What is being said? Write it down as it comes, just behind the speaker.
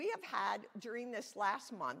have had, during this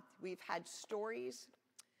last month, we've had stories.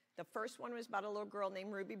 The first one was about a little girl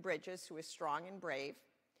named Ruby Bridges, who was strong and brave.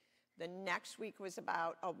 The next week was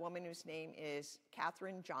about a woman whose name is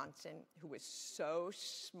Katherine Johnson, who was so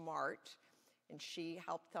smart, and she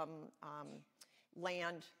helped them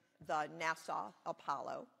land the NASA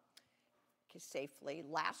Apollo safely.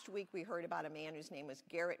 Last week, we heard about a man whose name was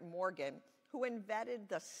Garrett Morgan, who invented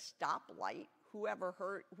the stoplight. Who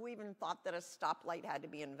even thought that a stoplight had to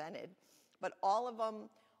be invented? But all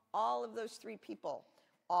of those three people,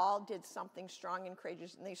 all did something strong and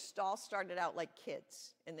courageous, and they all started out like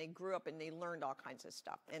kids, and they grew up and they learned all kinds of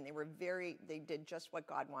stuff, and they did just what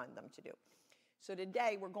God wanted them to do. So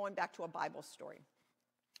today, we're going back to a Bible story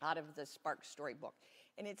out of the Spark Storybook.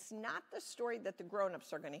 And it's not the story that the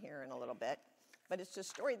grown-ups are going to hear in a little bit, but it's the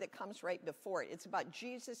story that comes right before it. It's about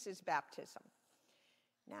Jesus' baptism.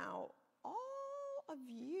 Now, all of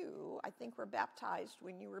you, I think, were baptized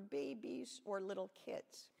when you were babies or little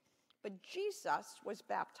kids. But Jesus was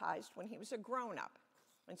baptized when he was a grown-up.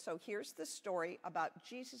 And so here's the story about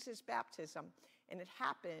Jesus' baptism, and it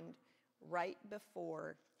happened right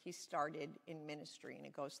before he started in ministry, and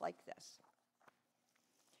it goes like this.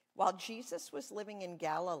 While Jesus was living in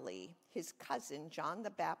Galilee, his cousin, John the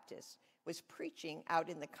Baptist, was preaching out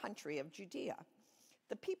in the country of Judea.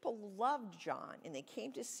 The people loved John, and they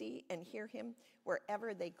came to see and hear him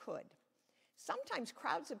wherever they could. Sometimes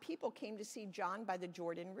crowds of people came to see John by the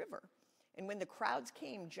Jordan River. And when the crowds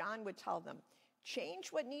came, John would tell them,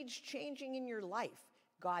 "Change what needs changing in your life.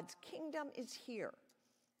 God's kingdom is here."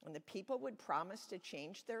 And the people would promise to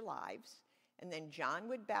change their lives, and then John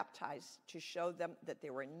would baptize to show them that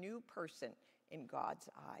they were a new person in God's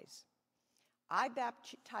eyes. "I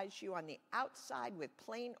baptize you on the outside with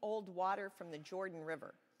plain old water from the Jordan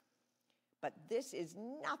River. But this is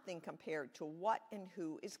nothing compared to what and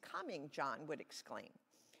who is coming," John would exclaim.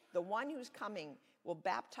 "The one who's coming will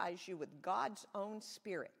baptize you with God's own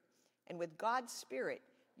Spirit. And with God's Spirit,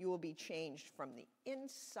 you will be changed from the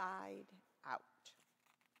inside out."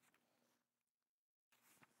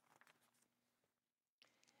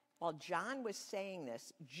 While John was saying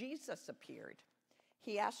this, Jesus appeared.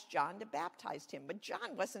 He asked John to baptize him, but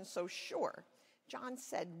John wasn't so sure. John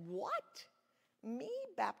said, "What? Me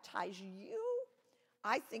baptize you?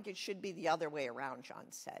 I think it should be the other way around,"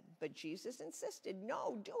 John said. But Jesus insisted,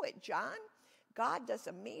 "No, do it, John. God does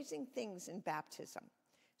amazing things in baptism."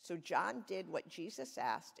 So John did what Jesus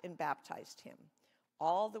asked and baptized him.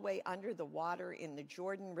 All the way under the water in the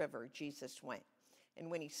Jordan River, Jesus went. And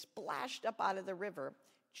when he splashed up out of the river,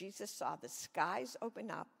 Jesus saw the skies open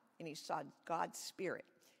up, and he saw God's Spirit.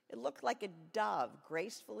 It looked like a dove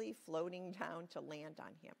gracefully floating down to land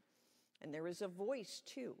on him. And there was a voice,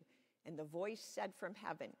 too, and the voice said from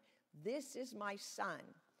heaven, "This is my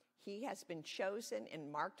Son. He has been chosen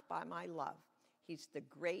and marked by my love. He's the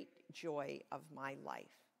great joy of my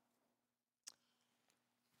life."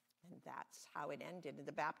 And that's how it ended in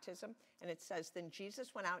the baptism. And it says, then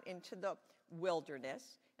Jesus went out into the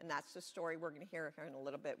wilderness, and that's the story we're going to hear in a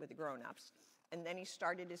little bit with the grown-ups. And then he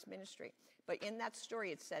started his ministry. But in that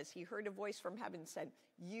story, it says, he heard a voice from heaven said,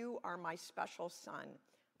 "You are my special son.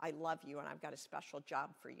 I love you, and I've got a special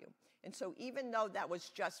job for you." And so even though that was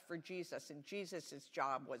just for Jesus, and Jesus'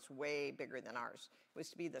 job was way bigger than ours, it was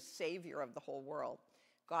to be the savior of the whole world,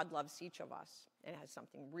 God loves each of us and has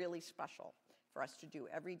something really special for us to do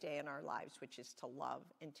every day in our lives, which is to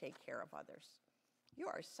love and take care of others. You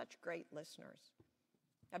are such great listeners.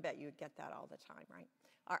 I bet you get that all the time, right?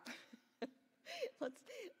 All right.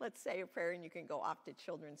 Let's say a prayer, and you can go off to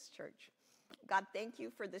Children's Church. God, thank you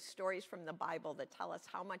for the stories from the Bible that tell us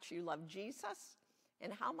how much you love Jesus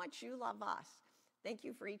and how much you love us. Thank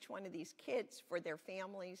you for each one of these kids, for their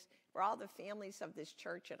families, for all the families of this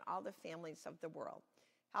church and all the families of the world.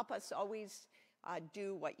 Help us always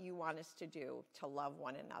do what you want us to do, to love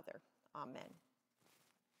one another. Amen.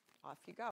 Off you go.